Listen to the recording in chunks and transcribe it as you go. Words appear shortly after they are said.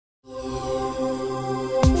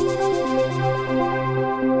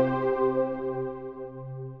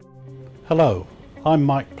Hello, I'm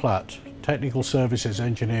Mike Platt, Technical Services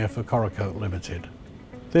Engineer for Corrocoat Limited.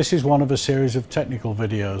 This is one of a series of technical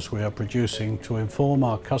videos we are producing to inform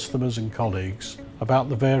our customers and colleagues about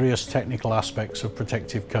the various technical aspects of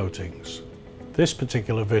protective coatings. This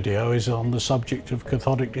particular video is on the subject of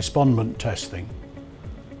cathodic disbondment testing.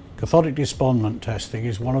 Cathodic disbondment testing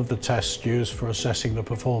is one of the tests used for assessing the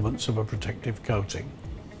performance of a protective coating.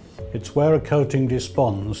 It's where a coating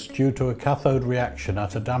disbonds due to a cathode reaction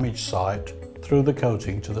at a damaged site through the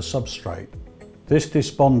coating to the substrate. This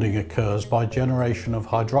disbonding occurs by generation of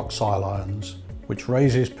hydroxyl ions, which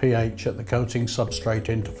raises pH at the coating substrate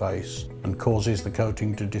interface and causes the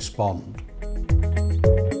coating to disbond.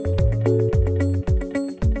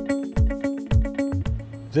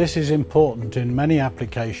 This is important in many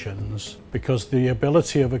applications because the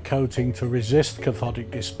ability of a coating to resist cathodic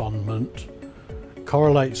disbondment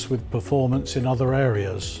correlates with performance in other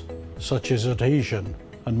areas, such as adhesion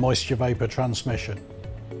and moisture vapor transmission.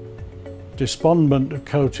 Disbondment of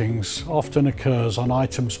coatings often occurs on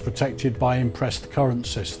items protected by impressed current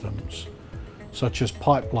systems, such as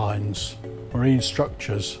pipelines, marine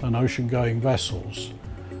structures and ocean-going vessels,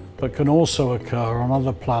 but can also occur on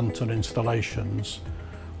other plant and installations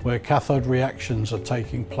where cathode reactions are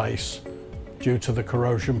taking place due to the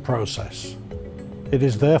corrosion process. It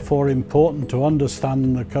is therefore important to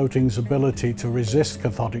understand the coating's ability to resist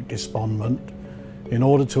cathodic disbondment in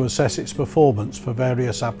order to assess its performance for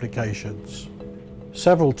various applications.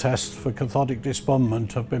 Several tests for cathodic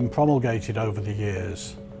disbondment have been promulgated over the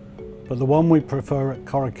years, but the one we prefer at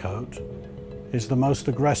Corrocoat is the most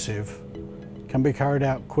aggressive, can be carried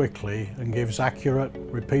out quickly and gives accurate,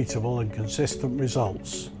 repeatable and consistent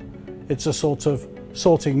results. It's a sort of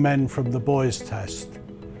sorting men from the boys test.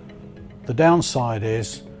 The downside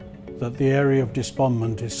is that the area of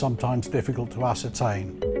disbondment is sometimes difficult to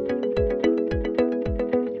ascertain.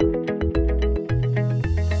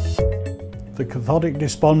 The cathodic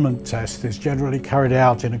disbondment test is generally carried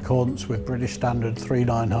out in accordance with British Standard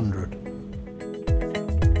 3900.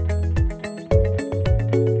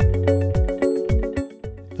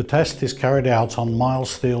 The test is carried out on mild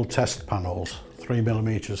steel test panels, 3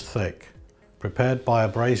 mm thick, prepared by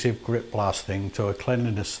abrasive grip blasting to a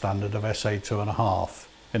cleanliness standard of SA 2.5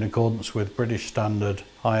 in accordance with British Standard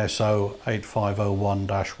ISO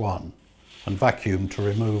 8501-1 and vacuumed to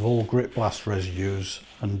remove all grip blast residues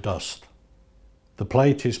and dust. The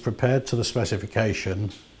plate is prepared to the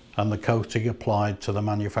specification and the coating applied to the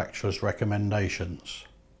manufacturer's recommendations.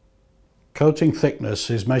 Coating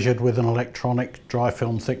thickness is measured with an electronic dry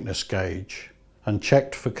film thickness gauge and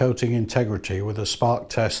checked for coating integrity with a spark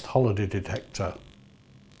test holiday detector.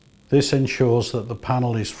 This ensures that the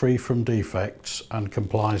panel is free from defects and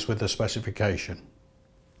complies with the specification.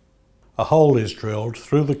 A hole is drilled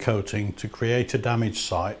through the coating to create a damaged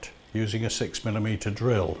site using a 6 mm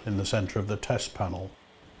drill in the centre of the test panel,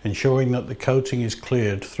 ensuring that the coating is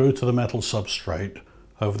cleared through to the metal substrate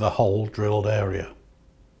over the hole drilled area.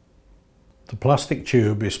 The plastic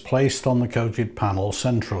tube is placed on the coated panel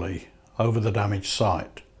centrally over the damaged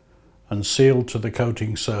site and sealed to the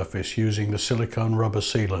coating surface using the silicone rubber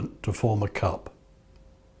sealant to form a cup.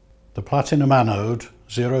 The platinum anode,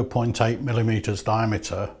 0.8 mm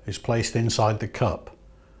diameter, is placed inside the cup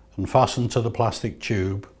and fastened to the plastic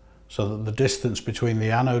tube so that the distance between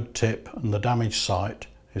the anode tip and the damaged site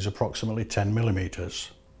is approximately 10 mm.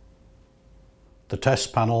 The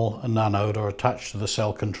test panel and anode are attached to the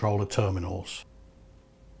cell controller terminals.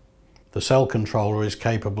 The cell controller is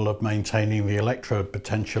capable of maintaining the electrode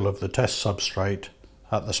potential of the test substrate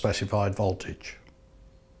at the specified voltage.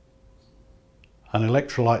 An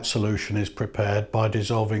electrolyte solution is prepared by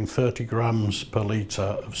dissolving 30 grams per litre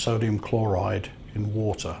of sodium chloride in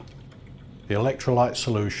water. The electrolyte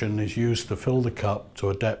solution is used to fill the cup to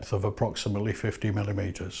a depth of approximately 50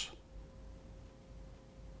 mm.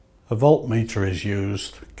 A voltmeter is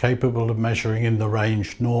used, capable of measuring in the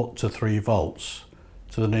range 0 to 3 volts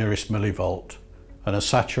to the nearest millivolt, and a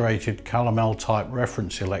saturated calomel type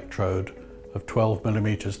reference electrode of 12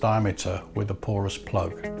 mm diameter with a porous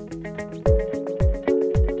plug.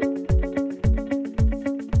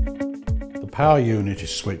 The power unit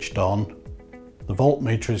is switched on. The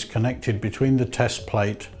voltmeter is connected between the test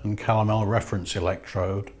plate and calomel reference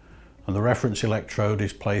electrode, and the reference electrode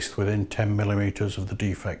is placed within 10 mm of the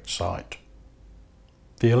defect site.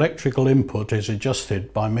 The electrical input is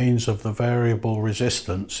adjusted by means of the variable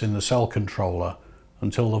resistance in the cell controller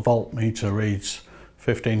until the voltmeter reads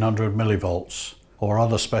 1500 millivolts or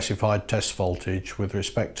other specified test voltage with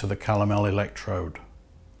respect to the calomel electrode.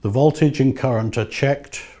 The voltage and current are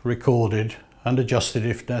checked, recorded and adjusted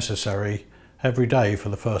if necessary every day for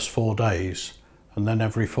the first 4 days and then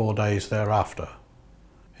every 4 days thereafter.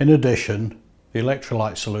 In addition, the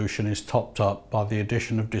electrolyte solution is topped up by the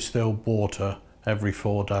addition of distilled water every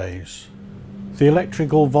 4 days. The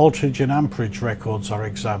electrical voltage and amperage records are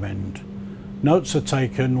examined. Notes are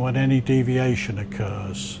taken when any deviation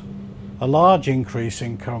occurs. A large increase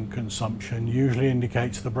in current consumption usually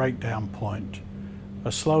indicates the breakdown point.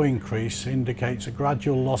 A slow increase indicates a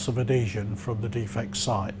gradual loss of adhesion from the defect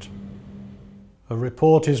site. A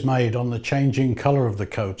report is made on the changing colour of the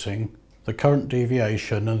coating, the current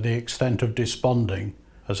deviation and the extent of disbonding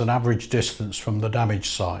as an average distance from the damaged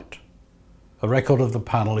site. A record of the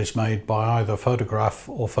panel is made by either photograph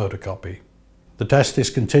or photocopy. The test is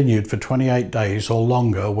continued for 28 days or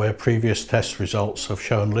longer where previous test results have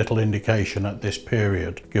shown little indication at this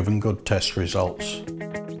period, given good test results.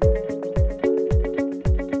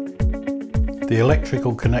 The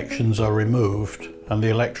electrical connections are removed and the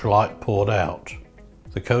electrolyte poured out.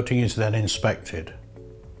 The coating is then inspected.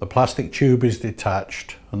 The plastic tube is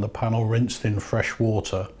detached and the panel rinsed in fresh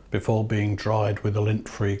water before being dried with a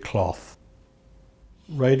lint-free cloth.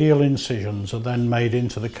 Radial incisions are then made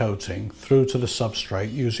into the coating through to the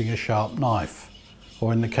substrate using a sharp knife,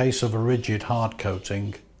 or in the case of a rigid hard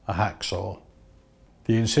coating, a hacksaw.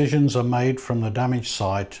 The incisions are made from the damaged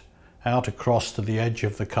site out across to the edge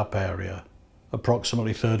of the cup area,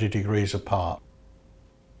 approximately 30 degrees apart.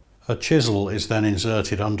 A chisel is then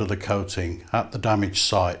inserted under the coating at the damaged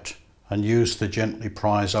site and used to gently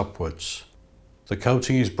prise upwards. The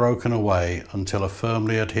coating is broken away until a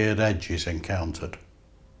firmly adhered edge is encountered.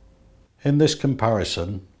 In this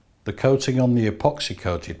comparison, the coating on the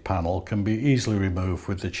epoxy-coated panel can be easily removed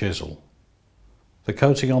with the chisel. The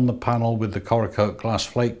coating on the panel with the Corrocoat glass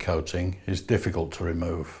flake coating is difficult to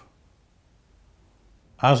remove.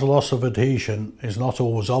 As loss of adhesion is not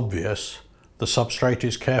always obvious, the substrate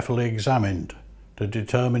is carefully examined to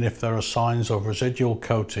determine if there are signs of residual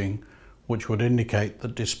coating which would indicate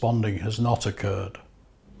that disbonding has not occurred.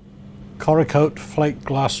 Corrocoat flake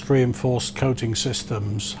glass reinforced coating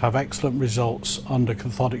systems have excellent results under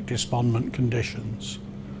cathodic disbondment conditions.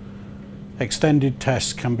 Extended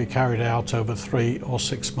tests can be carried out over 3 or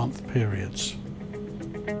 6 month periods.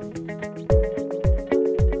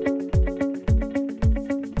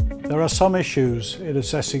 There are some issues in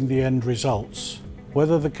assessing the end results.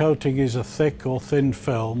 Whether the coating is a thick or thin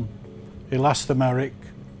film, elastomeric,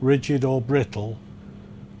 rigid or brittle,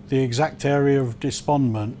 the exact area of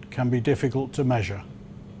disbondment can be difficult to measure.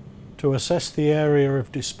 To assess the area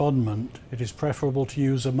of disbondment, it is preferable to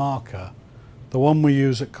use a marker. The one we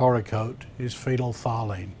use at Corrocoat is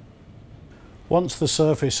phenolphthalein. Once the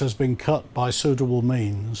surface has been cut by suitable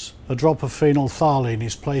means, a drop of phenolphthalein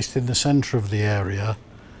is placed in the centre of the area,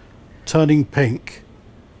 turning pink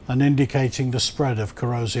and indicating the spread of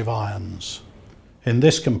corrosive ions. In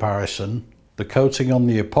this comparison, the coating on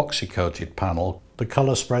the epoxy-coated panel, the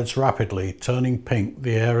colour spreads rapidly, turning pink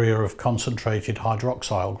the area of concentrated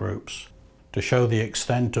hydroxyl groups to show the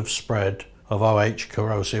extent of spread of OH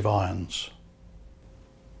corrosive ions.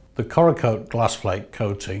 The Corrocoat glass flake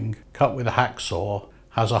coating, cut with a hacksaw,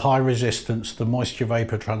 has a high resistance to moisture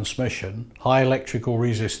vapour transmission, high electrical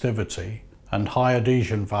resistivity and high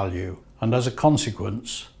adhesion value, and as a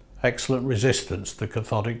consequence, excellent resistance to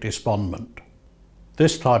cathodic disbondment.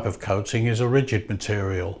 This type of coating is a rigid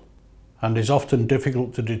material and is often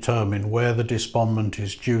difficult to determine where the disbondment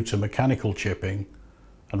is due to mechanical chipping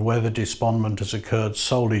and where the disbondment has occurred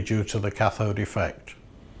solely due to the cathode effect.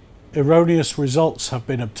 Erroneous results have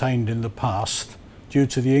been obtained in the past due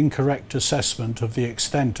to the incorrect assessment of the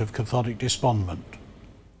extent of cathodic disbondment.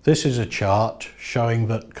 This is a chart showing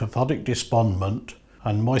that cathodic disbondment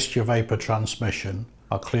and moisture vapour transmission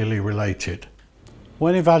are clearly related.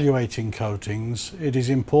 When evaluating coatings, it is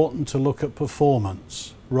important to look at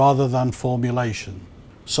performance rather than formulation,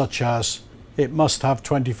 such as it must have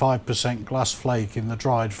 25% glass flake in the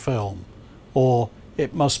dried film, or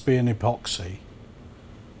it must be an epoxy.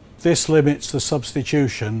 This limits the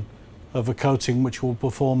substitution of a coating which will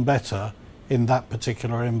perform better in that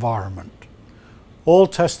particular environment. All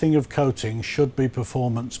testing of coatings should be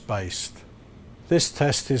performance-based. This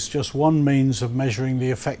test is just one means of measuring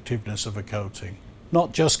the effectiveness of a coating,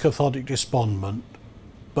 not just cathodic disbondment,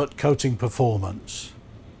 but coating performance.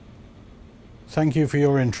 Thank you for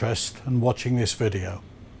your interest and watching this video.